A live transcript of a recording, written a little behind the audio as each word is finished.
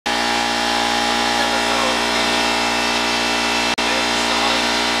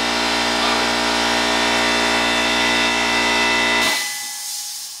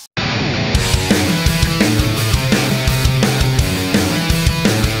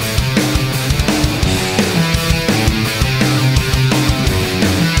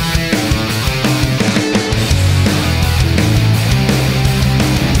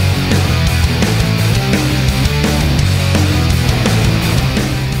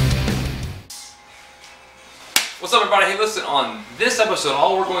What's up, everybody? Hey, listen, on this episode,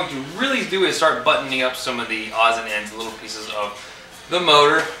 all we're going to really do is start buttoning up some of the odds and ends, little pieces of the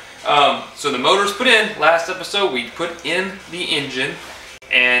motor. So the motor's put in. Last episode, we put in the engine,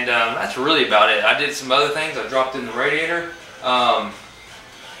 and that's really about it. I did some other things. I dropped in the radiator,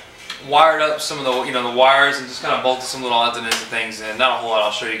 wired up some of the, the wires, and just kind of bolted some little odds and ends and things, and not a whole lot.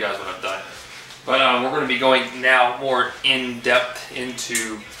 I'll show you guys what I've done. But we're going to be going now more in depth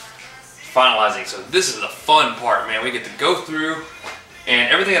into finalizing. So this is the fun part, man. We get to go through,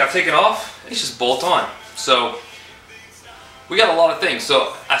 and everything that I've taken off, it's just bolt on. So we got a lot of things.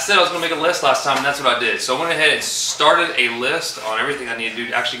 So I said I was going to make a list last time, and that's what I did. So I went ahead and started a list on everything I need to do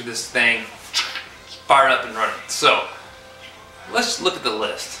to actually get this thing fired up and running. So let's look at the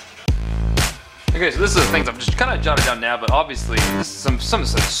list. Okay, so this is the things I've just kind of jotted down now, but obviously this is some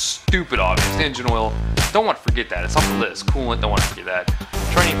stupid obvious. Engine oil, don't want to forget that. It's on the list. Coolant, don't want to forget that.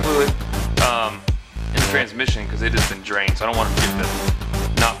 Training fluid in the transmission, because it has been drained, so I don't want to forget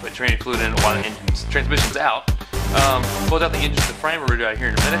to not put training fluid in while the transmission's out. Pulled out the engine to frame. We're going to do that here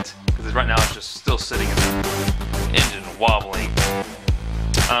in a minute, because right now it's just still sitting in the engine wobbling.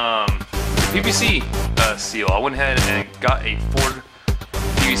 PVC seal. I went ahead and got a Ford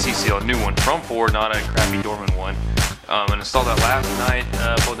PVC seal, a new one from Ford, not a crappy Dorman one. And installed that last night.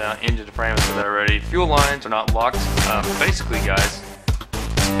 Pulled down engine to frame, so they're ready. Fuel lines are not locked. Basically, guys,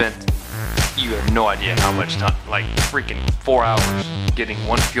 you have no idea how much time, like freaking 4 hours getting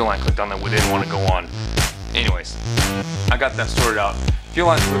one fuel line clicked on that we didn't want to go on. Anyways, I got that sorted out. Fuel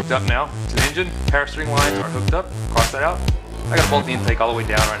lines are hooked up now to the engine. Power steering lines are hooked up. Cross that out. I got to bolt the intake all the way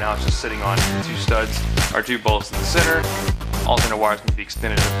down right now. It's just sitting on two bolts in the center. Alternate wires need to be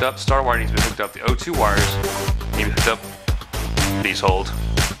extended and hooked up. Starter wire needs to be hooked up. The O2 wires need to be hooked up. These hold.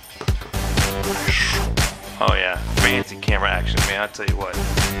 Oh yeah, fancy camera action, man. I tell you what,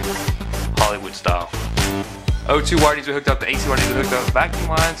 Hollywood style. O2 wire needs to be hooked up. The AC wire needs to be hooked up. Vacuum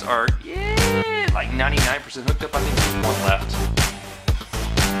lines are like 99% hooked up. I think there's one left.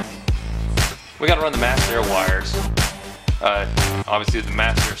 We got to run the master air wires. Obviously, the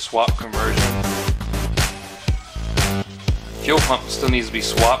master swap conversion. Fuel pump still needs to be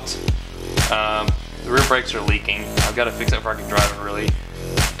swapped. The rear brakes are leaking. I've got to fix that before I can drive it really.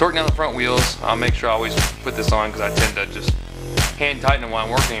 Torque down the front wheels. I'll make sure I always put this on because I tend to just hand tighten it while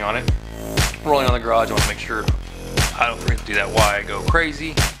I'm working on it. Rolling on the garage, I want to make sure I don't forget to do that while I go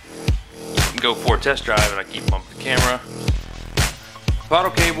crazy. Go for a test drive and I keep bumping the camera.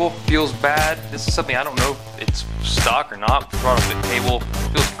 Throttle cable feels bad. This is something I don't know if it's stock or not. The throttle cable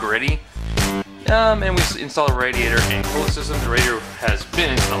feels gritty. And we installed a radiator and coolant system. The radiator has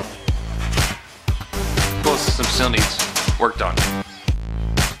been installed. Coolant system still needs work done.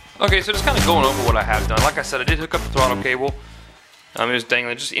 Okay, so just kind of going over what I have done. Like I said, I did hook up the throttle cable. It was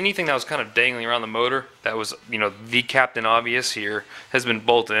dangling. Just anything that was kind of dangling around the motor that was, the Captain Obvious here has been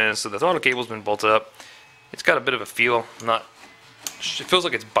bolted in. So the throttle cable's been bolted up. It's got a bit of a feel. It feels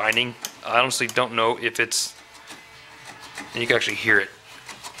like it's binding. I honestly don't know if it's, and you can actually hear it.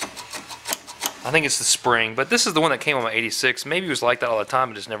 I think it's the spring, but this is the one that came on my 86. Maybe it was like that all the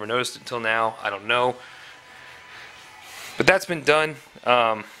time. I just never noticed it until now. I don't know. But that's been done.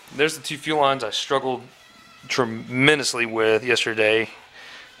 There's the two fuel lines I struggled tremendously with yesterday.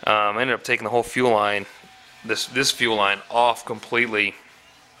 I ended up taking the whole fuel line, this fuel line off completely,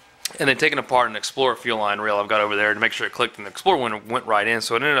 and then taking apart an Explorer fuel line rail I've got over there to make sure it clicked, and the Explorer one went right in.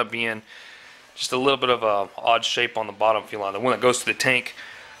 So it ended up being just a little bit of a odd shape on the bottom fuel line. The one that goes to the tank,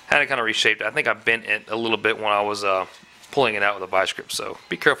 had to kind of reshape it. I think I bent it a little bit when I was pulling it out with a vice grip. So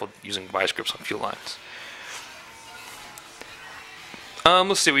be careful using vice grips on fuel lines.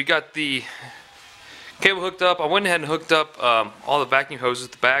 Let's see, we got the cable hooked up. I went ahead and hooked up all the vacuum hoses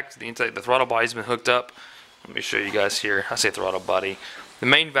at the back. The inside, the throttle body's been hooked up. Let me show you guys here. I say throttle body. The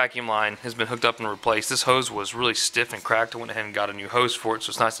main vacuum line has been hooked up and replaced. This hose was really stiff and cracked. I went ahead and got a new hose for it,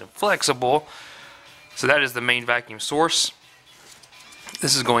 so it's nice and flexible. So that is the main vacuum source.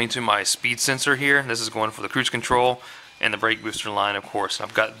 This is going to my speed sensor here. This is going for the cruise control and the brake booster line, of course. And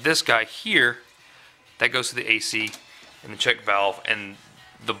I've got this guy here that goes to the AC and the check valve and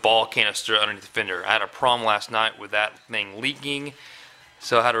the ball canister underneath the fender. I had a problem last night with that thing leaking,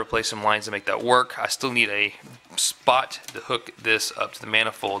 so I had to replace some lines to make that work. I still need a spot to hook this up to the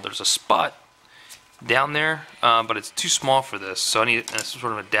manifold. There's a spot down there, but it's too small for this, so I need some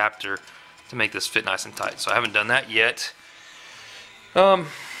sort of adapter to make this fit nice and tight. So I haven't done that yet. Yeah,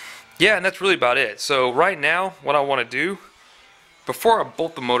 and that's really about it. So right now, what I want to do, before I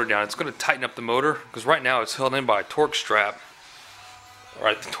bolt the motor down, it's going to tighten up the motor, because right now it's held in by a torque strap.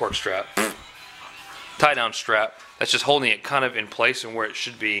 Right, the torque strap. Tie down strap. That's just holding it kind of in place and where it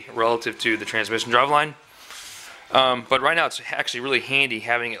should be relative to the transmission drive line. But right now it's actually really handy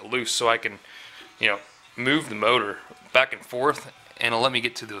having it loose, so I can, you know, move the motor back and forth, and it'll let me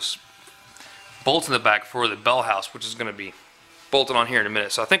get to those bolts in the back for the bell house, which is going to be bolted on here in a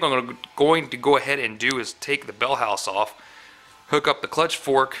minute. So I think what I'm going to go ahead and do is take the bell house off, hook up the clutch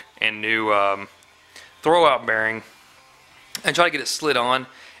fork and new throwout bearing, and try to get it slid on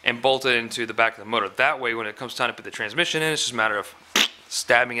and bolt it into the back of the motor. That way when it comes time to put the transmission in, it's just a matter of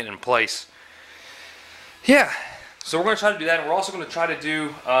stabbing it in place. Yeah, so we're going to try to do that, and we're also going to try to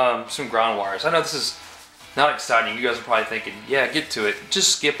do some ground wires. I know this is not exciting. You guys are probably thinking, yeah, get to it.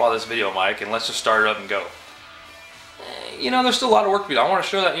 Just skip all this video, Mike, and let's just start it up and go. You know, there's still a lot of work to be done. I want to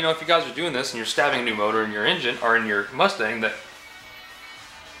show that, you know, if you guys are doing this and you're stabbing a new motor in your engine or in your Mustang, that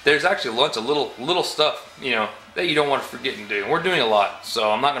there's actually lots of little stuff, you know, that you don't want to forget and do. We're doing a lot,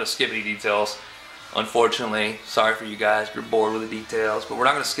 so I'm not going to skip any details. Unfortunately, sorry for you guys if you're bored with the details, but we're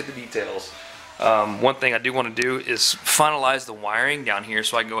not going to skip the details. One thing I do want to do is finalize the wiring down here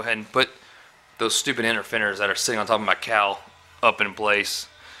so I can go ahead and put those stupid inner fenders that are sitting on top of my cowl up in place.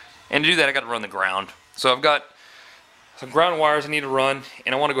 And to do that, I got to run the ground. So I've got some ground wires I need to run,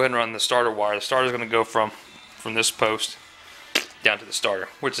 and I want to go ahead and run the starter wire. The starter is going to go from this post down to the starter,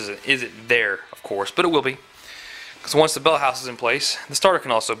 which isn't there, of course, but it will be. Because once the bell house is in place, the starter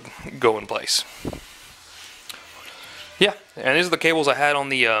can also go in place. Yeah, and these are the cables I had on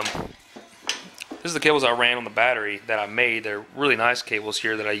the, this is the cables I ran on the battery that I made. They're really nice cables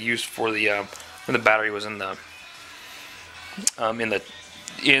here that I used for the, when the battery was in the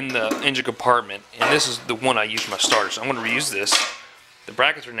engine compartment. And this is the one I used for my starter, so I'm going to reuse this. The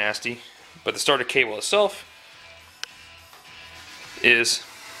brackets are nasty, but the starter cable itself is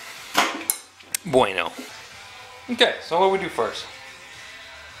bueno. Okay, so what do we do first?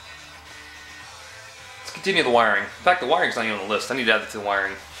 Let's continue the wiring. In fact, the wiring's not even on the list. I need to add that to the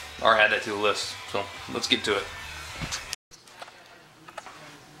wiring, or add that to the list. So let's get to it.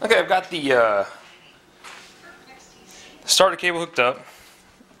 Okay, I've got the starter cable hooked up,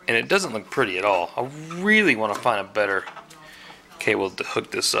 and it doesn't look pretty at all. I really want to find a better cable to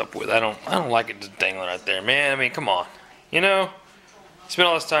hook this up with. I don't like it just dangling right there, man. I mean, come on, you know. Spent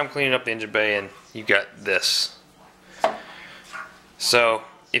all this time cleaning up the engine bay, and you got this. So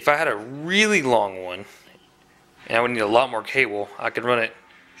if I had a really long one, and I would need a lot more cable, I could run it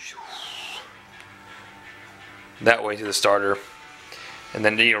that way to the starter, and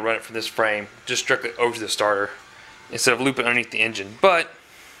then run it from this frame just directly over to the starter instead of looping underneath the engine. But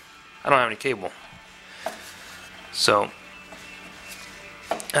I don't have any cable, so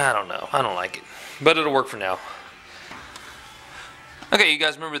I don't know. I don't like it, but it'll work for now. Okay, you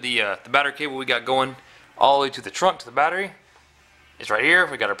guys remember the battery cable we got going all the way to the trunk, to the battery? It's right here.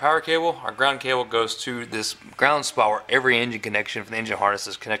 We got our power cable. Our ground cable goes to this ground spot where every engine connection for the engine harness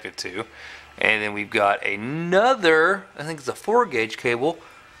is connected to. And then we've got another, I think it's a 4-gauge cable,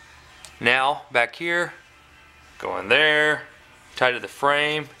 now back here, going there, tied to the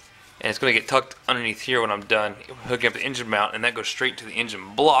frame, and it's going to get tucked underneath here when I'm done hooking up the engine mount, and that goes straight to the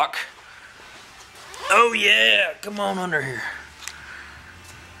engine block. Oh yeah, come on under here.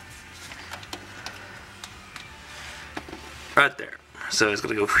 Right there. So it's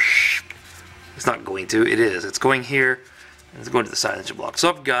going to go, it's not going to, it is. It's going here, and it's going to the side of the engine block. So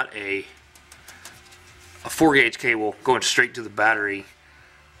I've got a 4-gauge cable going straight to the battery,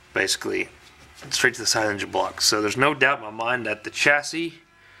 basically, straight to the side of the engine block. So there's no doubt in my mind that the chassis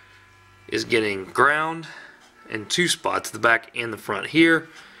is getting ground in 2 spots, the back and the front here,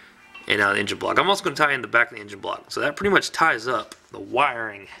 and now the engine block. I'm also going to tie in the back of the engine block. So that pretty much ties up the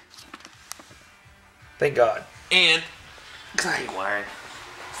wiring. Thank God. And because I hate wiring.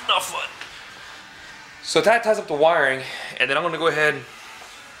 It's not fun. So that ties up the wiring, and then I'm going to go ahead and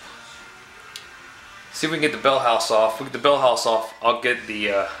see if we can get the bell house off. If we get the bell house off, I'll get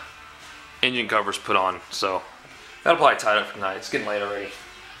the engine covers put on. So that'll probably tie it up for tonight. It's getting late already.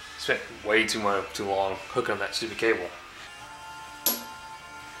 Spent way too long hooking on that stupid cable.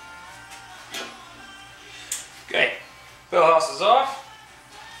 Okay, bell house is off.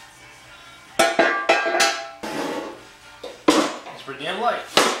 It's pretty damn light.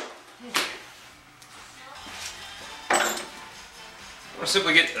 I'm gonna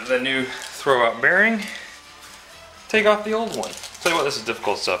simply get the new throwout bearing, take off the old one. Tell you what, this is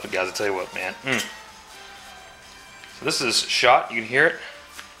difficult stuff, guys. I tell you what, man. So this is shot. You can hear it.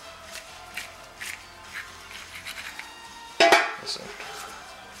 Listen.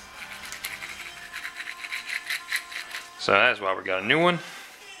 So that's why we got a new one.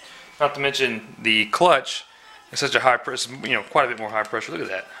 Not to mention the clutch is such a high pressure, you know, quite a bit more high pressure. Look at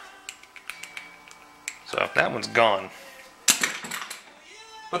that. So that one's gone.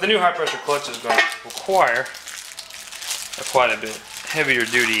 But the new high pressure clutch is going to require a quite a bit heavier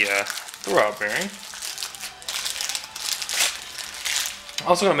duty throwout bearing.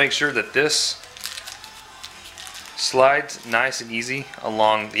 Also going to make sure that this slides nice and easy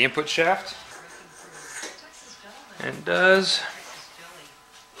along the input shaft. And it does.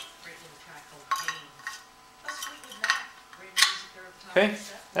 Okay,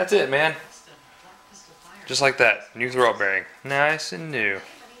 that's it, man. Just like that, new throwout bearing, nice and new.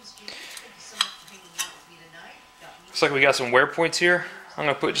 Looks like we got some wear points here. I'm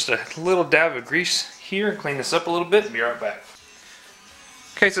gonna put just a little dab of grease here and clean this up a little bit and be right back.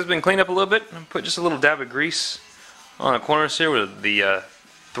 Okay, so it's been cleaned up a little bit. I'm gonna put just a little dab of grease on the corners here where the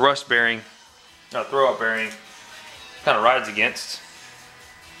thrust bearing, throwout bearing kind of rides against.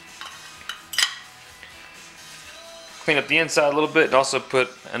 Clean up the inside a little bit and also put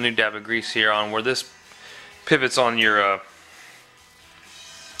a new dab of grease here on where this pivots on your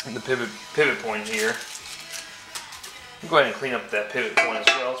the pivot point here. Go ahead and clean up that pivot point as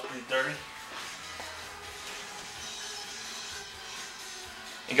well. It's pretty dirty.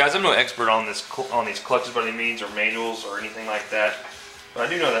 And guys, I'm no expert on these clutches by any means, or manuals, or anything like that. But I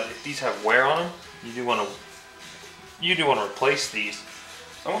do know that if these have wear on them, you do want to replace these.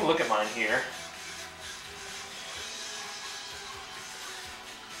 So I'm going to look at mine here.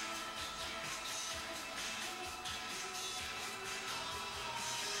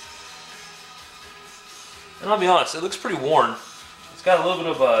 And I'll be honest, it looks pretty worn. It's got a little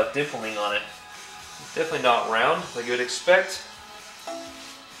bit of dimpling on it. It's definitely not round like you would expect.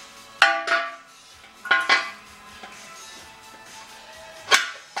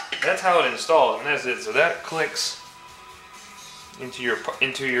 That's how it installs, and that's it. So that clicks into your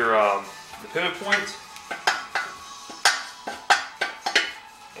the pivot point,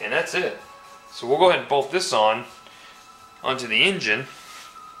 and that's it. So we'll go ahead and bolt this onto the engine.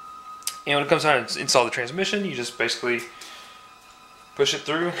 And when it comes time to install the transmission, you just basically push it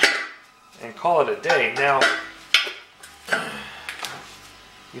through and call it a day. Now,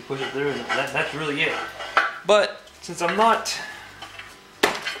 you push it through and that's really it. But since I'm not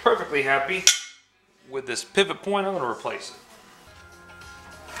perfectly happy with this pivot point, I'm going to replace it.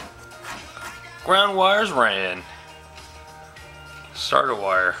 Ground wires ran. Starter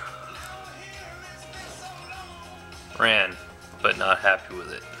wire ran, but not happy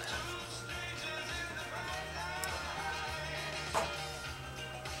with it.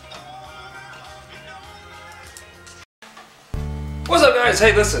 What's up, guys?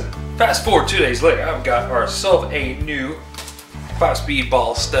 Hey, listen, fast forward 2 days later, I've got ourselves a new 5-speed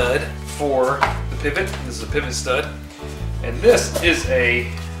ball stud for the pivot. This is a pivot stud, and this is a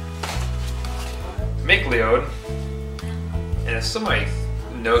Micleod. And if somebody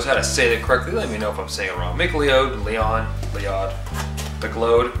knows how to say that correctly, let me know if I'm saying it wrong. Micleod,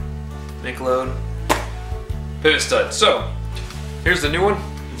 Micleod, pivot stud. So here's the new one.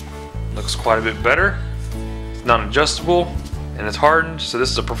 Looks quite a bit better. It's non-adjustable. And it's hardened, so this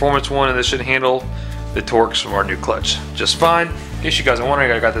is a performance one, and this should handle the torques from our new clutch just fine. In case you guys are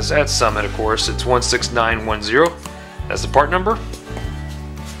wondering, I got this at Summit, of course. It's 16910. That's the part number.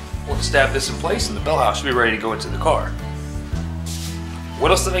 We'll stab this in place, and the bell house should be ready to go into the car.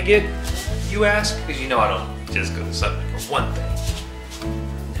 What else did I get, you ask? Because you know I don't just go to Summit for one thing.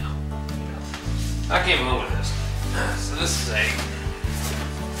 No. I came home with this. So this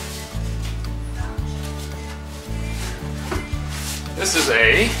is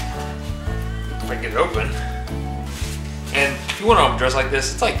if I can get it open, and if you want to dress like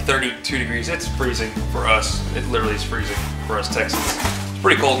this, it's like 32 degrees. It's freezing for us. It literally is freezing for us Texans. It's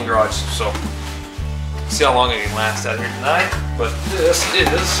pretty cold in the garage, so see how long I can last out here tonight. But this is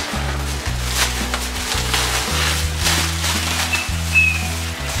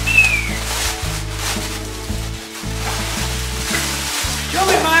show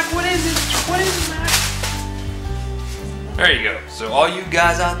me, Mike. What is it? What is it, Mike? There you go. So all you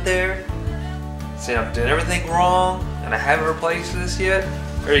guys out there saying I'm doing everything wrong and I haven't replaced this yet,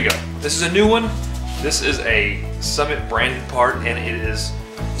 there you go. This is a new one. This is a Summit branded part, and it's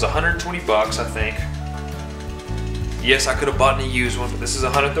 120 bucks, I think. Yes, I could have bought a used one, but this is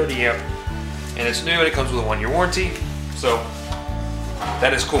 130 amp, and it's new, and it comes with a 1-year warranty. So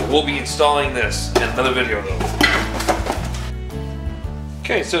that is cool. We'll be installing this in another video though.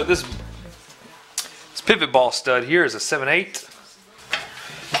 Okay, so this pivot ball stud here is a 7/8.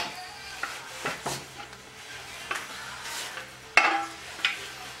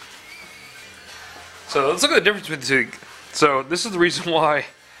 So let's look at the difference between the two. So this is the reason why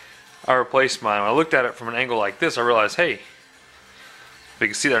I replaced mine. When I looked at it from an angle like this, I realized, hey, if you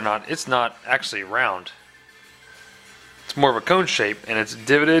can see there, it's not actually round. It's more of a cone shape, and it's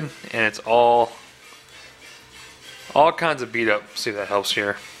divoted, and it's all All kinds of beat up. See if that helps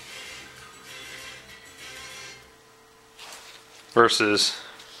here. Versus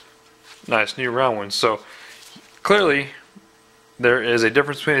nice new round ones. So clearly there is a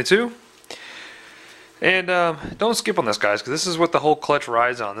difference between the two. And don't skip on this, guys, because this is what the whole clutch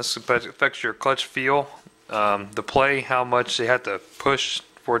rides on. This affects your clutch feel, the play, how much they have to push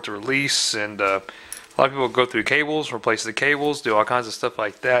for it to release, and a lot of people go through cables, replace the cables, do all kinds of stuff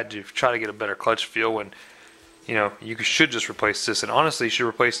like that to try to get a better clutch feel when, you know, you should just replace this. And honestly, you should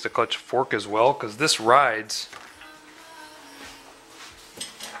replace the clutch fork as well, because this rides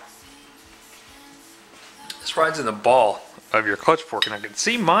in the ball of your clutch fork, and I can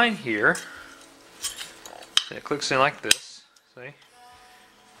see mine here. It clicks in like this, see?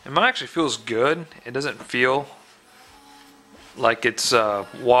 And mine actually feels good. It doesn't feel like it's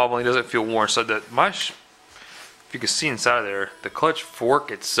wobbling, it doesn't feel worn. So that if you can see inside of there, the clutch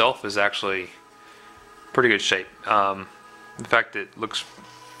fork itself is actually pretty good shape. In fact, it looks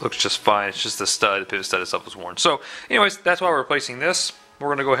just fine. It's just the stud, the pivot stud itself is worn. So anyways, that's why we're replacing this. We're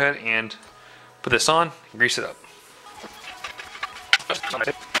gonna go ahead and put this on, grease it up.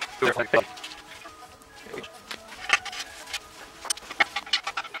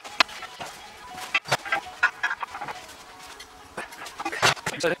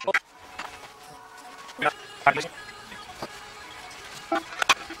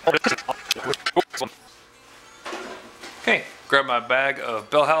 Okay, grab my bag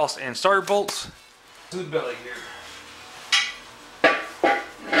of bell house and starter bolts. To the belly here.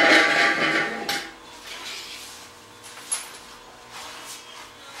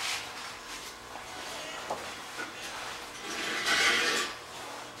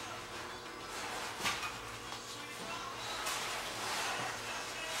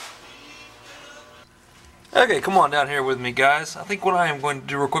 Okay, come on down here with me, guys. I think what I am going to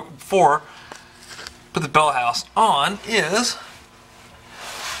do real quick before put the bell house on is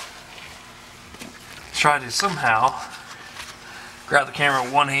try to somehow grab the camera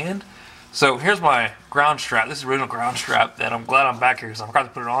with one hand. So here's my ground strap. This is the original ground strap that I'm glad I'm back here because I forgot to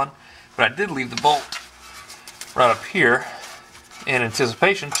put it on. But I did leave the bolt right up here in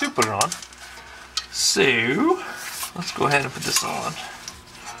anticipation to put it on. So let's go ahead and put this on.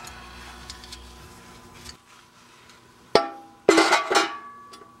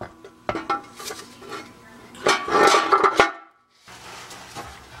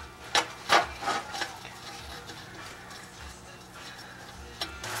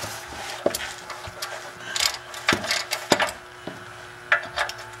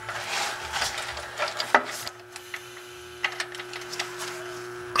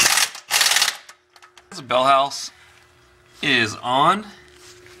 The bell house is on.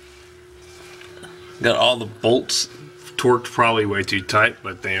 Got all the bolts torqued probably way too tight,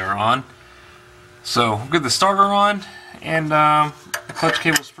 but they are on. So we'll get the starter on, and the clutch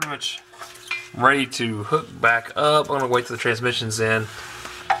cable is pretty much ready to hook back up. I'm gonna wait till the transmission's in. So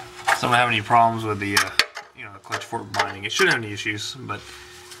I don't have any problems with the the clutch fork binding. It shouldn't have any issues, but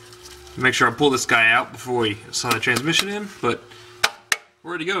make sure I pull this guy out before we slide the transmission in. But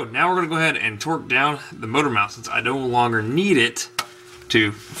we're ready to go. Now we're going to go ahead and torque down the motor mount since I no longer need it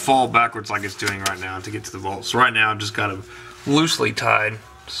to fall backwards like it's doing right now to get to the volt. So right now I've just got them loosely tied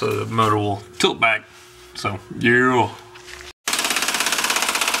so the motor will tilt back. So yeah.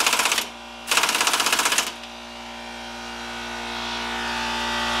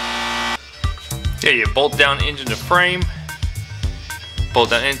 Yeah, you bolt down engine to frame.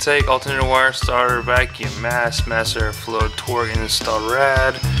 Bolt down intake, alternator wire, starter, vacuum, mass air flow, torque, and install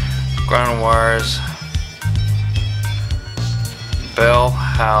rad, ground wires, bell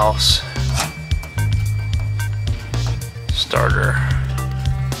house, starter.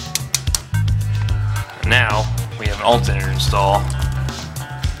 Now we have an alternator install.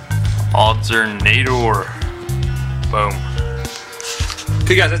 Alternator. Boom.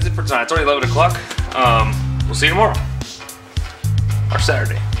 Okay, guys, that's it for tonight. It's already 11 o'clock. We'll see you tomorrow. Or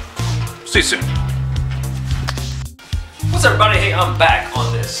Saturday. See you soon. What's up, everybody? Hey, I'm back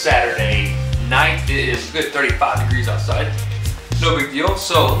on this Saturday night. It is a good 35 degrees outside. No big deal.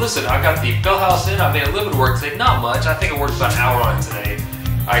 So listen, I got the bell house in. I made a little bit of work today. Not much. I think I worked about an hour on it today.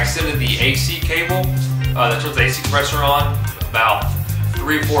 I extended the AC cable that turns the AC compressor on about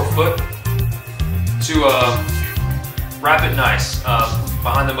 3 or 4 foot to wrap it nice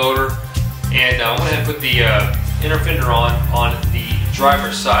behind the motor. And I went ahead and put the inner fender on the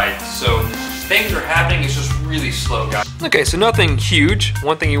driver's side. So things are happening, it's just really slow, guys. Okay, so nothing huge.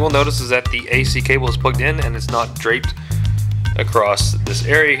 One thing you will notice is that the AC cable is plugged in and it's not draped across this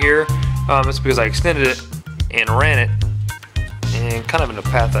area here. It's because I extended it and ran it and kind of in a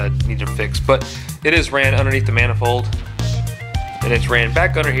path I need to fix. But it is ran underneath the manifold, and it's ran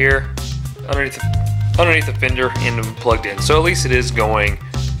back under here, underneath the fender, and plugged in. So at least it is going,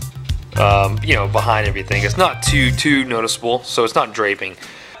 you know, behind everything. It's not too noticeable, so it's not draping.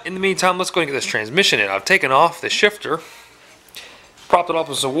 In the meantime, let's go and get this transmission in. I've taken off the shifter, propped it off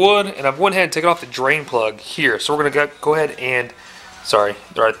with some wood, and I've went ahead and taken off the drain plug here. So we're gonna go ahead and, sorry,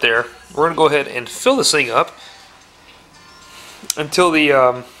 right there. We're gonna go ahead and fill this thing up until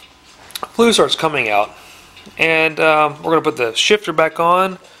the fluid starts coming out. And we're gonna put the shifter back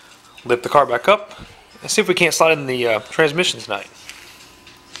on, lift the car back up, and see if we can't slide in the transmission tonight.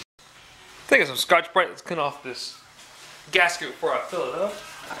 Taking some Scotch-Brite, let's clean off this gasket before I fill it up.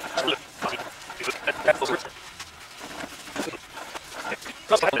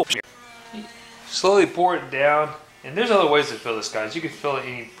 Slowly pour it down, and there's other ways to fill this, guys. You can fill it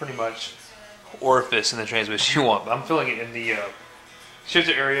any pretty much orifice in the transmission you want, but I'm filling it in the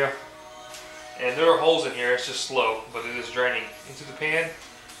shifter area, and there are holes in here. It's just slow, but it is draining into the pan.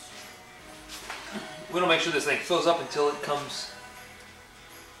 We don't make sure this thing fills up until it comes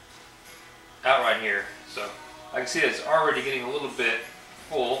out right here. So I can see that it's already getting a little bit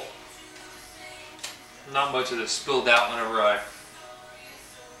full. Not much of this spilled out whenever I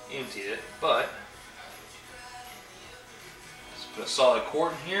emptied it, but let's put a solid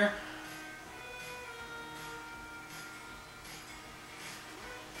quart in here.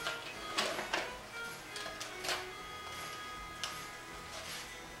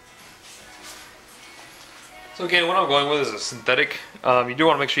 So again, what I'm going with is a synthetic. You do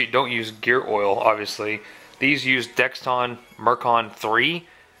want to make sure you don't use gear oil, obviously. These use Dexton Mercon 3.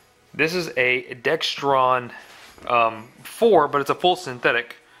 This is a Dextron 4, but it's a full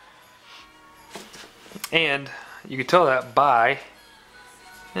synthetic. And you can tell that by,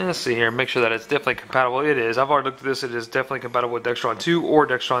 let's see here, make sure that it's definitely compatible. It is. I've already looked at this. It is definitely compatible with Dextron 2 or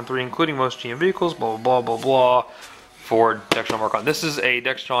Dextron 3, including most GM vehicles, blah, blah, blah, blah, blah, for Dextron Mercon. This is a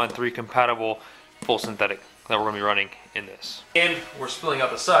Dextron 3 compatible full synthetic that we're going to be running in this. And we're spilling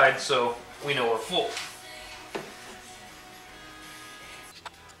out the side, so we know we're full.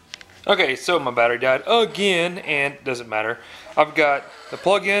 Okay, so my battery died again, and it doesn't matter. I've got the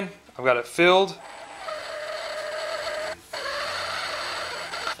plug-in, I've got it filled,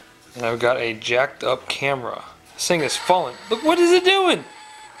 and I've got a jacked up camera. This thing is falling. Look, what is it doing?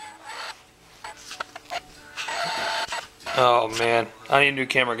 Oh man, I need a new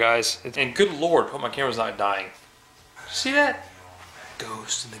camera, guys. And good lord, hope my camera's not dying. See that?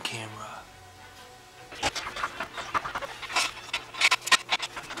 Ghost in the camera.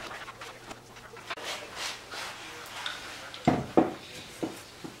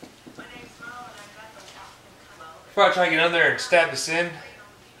 Before I try to get under there and stab this in,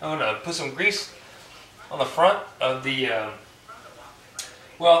 I'm going to put some grease on the front of the,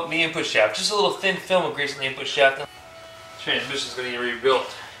 the input shaft. Just a little thin film of grease on the input shaft. Transmission's going to get rebuilt.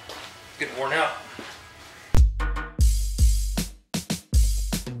 It's getting worn out.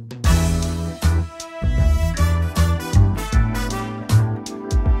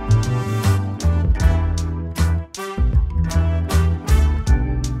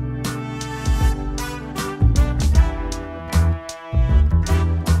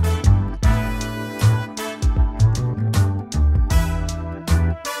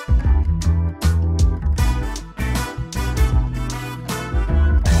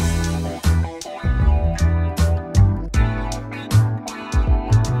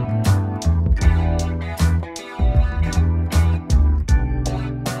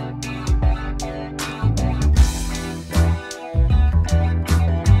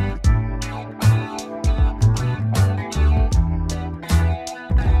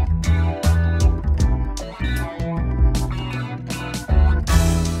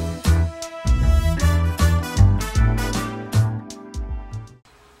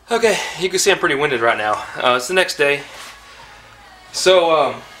 Okay, you can see I'm pretty winded right now. It's the next day.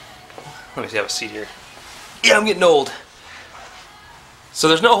 So, let me see, I have a seat here. Yeah, I'm getting old. So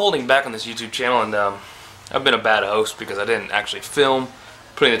there's no holding back on this YouTube channel, and I've been a bad host because I didn't actually film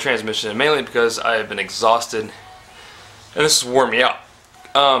putting the transmission in, mainly because I have been exhausted, and this has worn me out.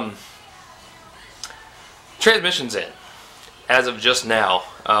 Transmission's in, as of just now.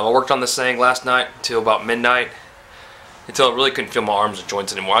 I worked on this thing last night until about midnight, until I really couldn't feel my arms and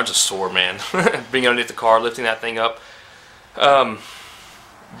joints anymore. I was just sore, man. Being underneath the car, lifting that thing up. But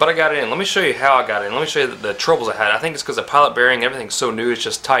I got it in. Let me show you how I got it in. Let me show you the troubles I had. I think it's because the pilot bearing, everything's so new, it's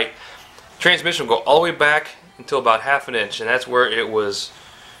just tight. Transmission will go all the way back until about 1/2 inch, and that's where it was,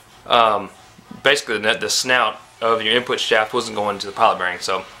 basically the snout of your input shaft wasn't going into the pilot bearing.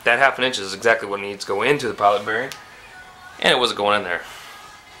 So that 1/2 inch is exactly what needs to go into the pilot bearing. and it wasn't going in there.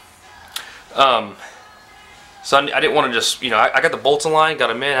 So I didn't want to just, I got the bolts in line, got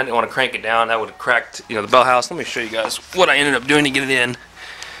them in. I didn't want to crank it down. That would have cracked, the bell house. Let me show you guys what I ended up doing to get it in.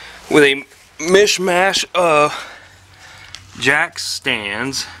 With a mishmash of jack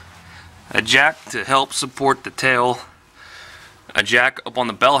stands, a jack to help support the tail, a jack up on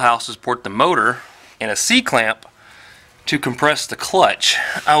the bell house to support the motor, and a C-clamp to compress the clutch.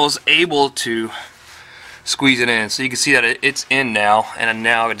 I was able to squeeze it in. So you can see that it's in now, and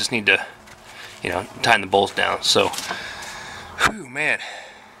now I just need to tighten the bolts down. So, whew, man.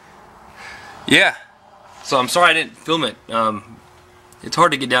 Yeah. So I'm sorry I didn't film it. It's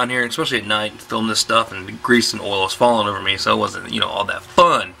hard to get down here, especially at night, and film this stuff, and the grease and oil was falling over me, so it wasn't, all that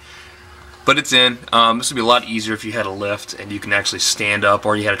fun. But it's in. This would be a lot easier if you had a lift and you can actually stand up,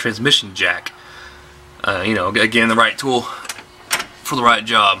 or you had a transmission jack. Again, the right tool for the right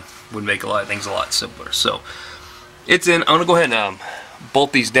job would make a lot of things a lot simpler. So it's in. I'm gonna go ahead and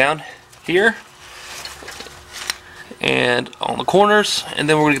bolt these down here and on the corners, and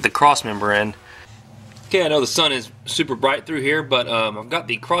then we're gonna get the cross member in. Okay, I know the sun is super bright through here, but I've got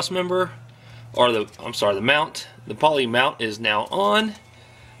the cross member, or the mount. The poly mount is now on.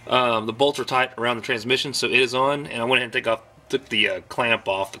 The bolts are tight around the transmission, so it is on, and I went ahead and took the clamp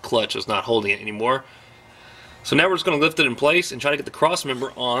off the clutch. It's not holding it anymore. So now we're just going to lift it in place and try to get the cross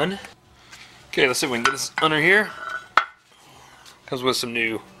member on. Okay, let's see if we can get this under here. Comes with some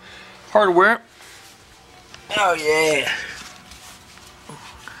new hardware. Oh yeah!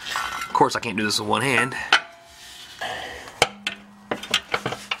 Of course, I can't do this with one hand.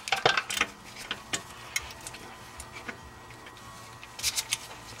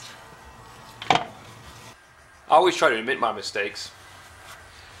 I always try to admit my mistakes,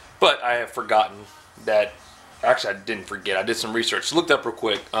 but I have forgotten that. Actually, I didn't forget. I did some research. Looked up real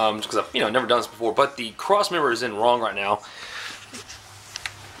quick, just because I've never done this before. But the cross member is in wrong right now,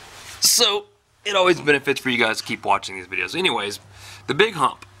 so it always benefits for you guys to keep watching these videos. Anyways, the big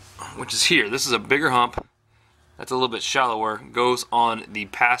hump, which is here. This is a bigger hump. That's a little bit shallower. Goes on the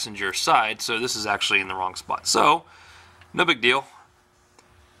passenger side, so this is actually in the wrong spot. So, no big deal.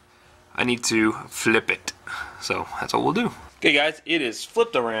 I need to flip it. So that's what we'll do. Okay guys, it is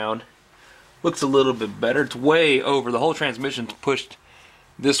flipped around. Looks a little bit better. It's way over. The whole transmission's pushed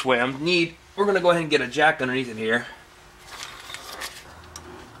this way. We're gonna go ahead and get a jack underneath it here.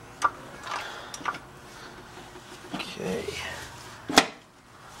 Okay.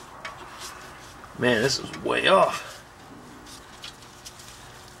 Man, this is way off.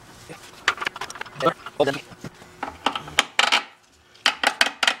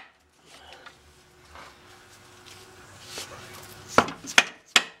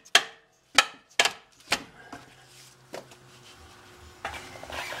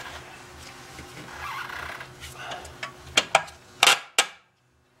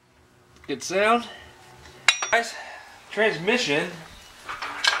 Good sound. Guys, transmission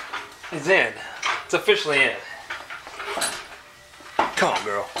is in. It's officially in. Come on,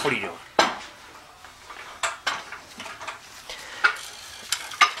 girl. What are you doing?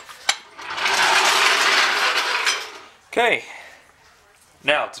 Okay.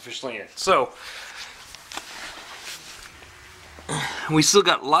 Now it's officially in. So, we still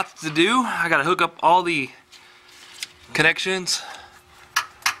got lots to do. I gotta hook up all the connections.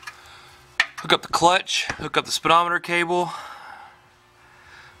 Hook up the clutch, hook up the speedometer cable,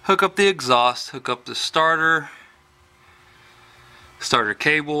 hook up the exhaust, hook up the starter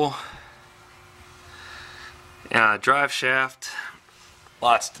cable, drive shaft,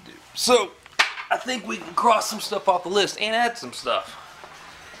 lots to do. So, I think we can cross some stuff off the list and add some stuff.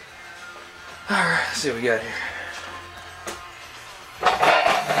 Alright, let's see what we got here.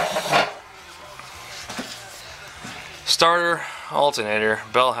 Starter, alternator,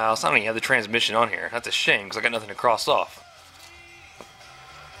 bell house. I don't even have the transmission on here. That's a shame because I got nothing to cross off.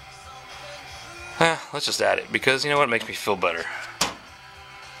 Let's just add it because you know what? It makes me feel better.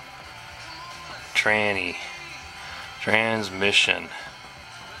 Tranny. Transmission.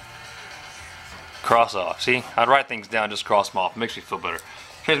 Cross off. See? I'd write things down, just cross them off. It makes me feel better.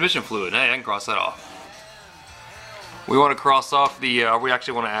 Transmission fluid. Hey, I can cross that off. We want to cross off the, we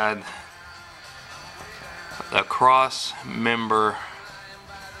actually want to add the cross member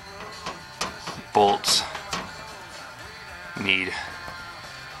bolts need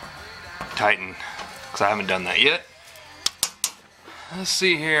tighten because I haven't done that yet. Let's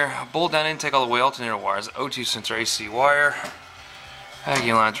see here. Bolt down intake all the way, alternator wires, O2 sensor, AC wire,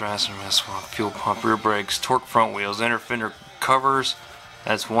 Aggie line transfer, fuel pump, rear brakes, torque front wheels, inner fender covers.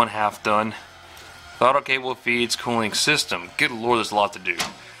 That's one half done. Throttle cable feeds, cooling system. Good lord, there's a lot to do.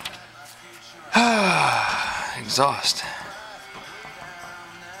 Exhaust.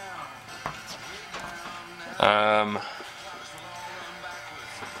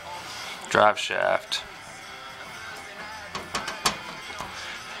 Drive shaft.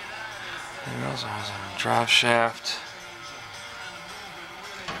 Drive shaft.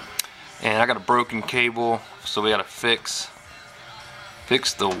 And I got a broken cable, so we gotta fix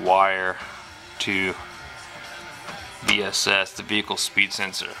the wire to VSS, the vehicle speed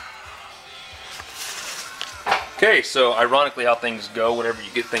sensor. Okay, so ironically how things go, whenever you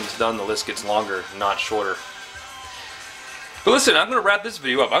get things done, the list gets longer, not shorter. But listen, I'm gonna wrap this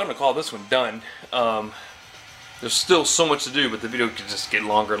video up. I'm gonna call this one done. There's still so much to do, but the video could just get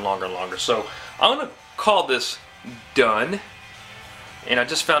longer and longer and longer. So I'm gonna call this done. And I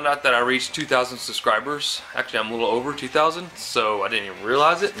just found out that I reached 2,000 subscribers. Actually, I'm a little over 2,000, so I didn't even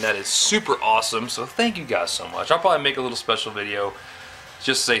realize it, and that is super awesome. So thank you guys so much. I'll probably make a little special video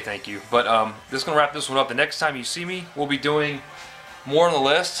just to say thank you. But just gonna wrap this one up. The next time you see me, we'll be doing more on the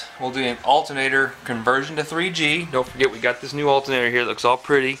list. We'll do an alternator conversion to 3G. Don't forget, we got this new alternator here that looks all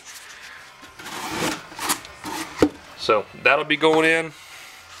pretty. So that'll be going in.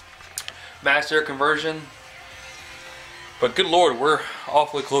 Max air conversion. But good Lord, we're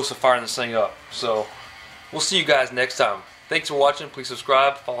awfully close to firing this thing up. So we'll see you guys next time. Thanks for watching. Please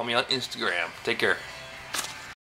subscribe. Follow me on Instagram. Take care.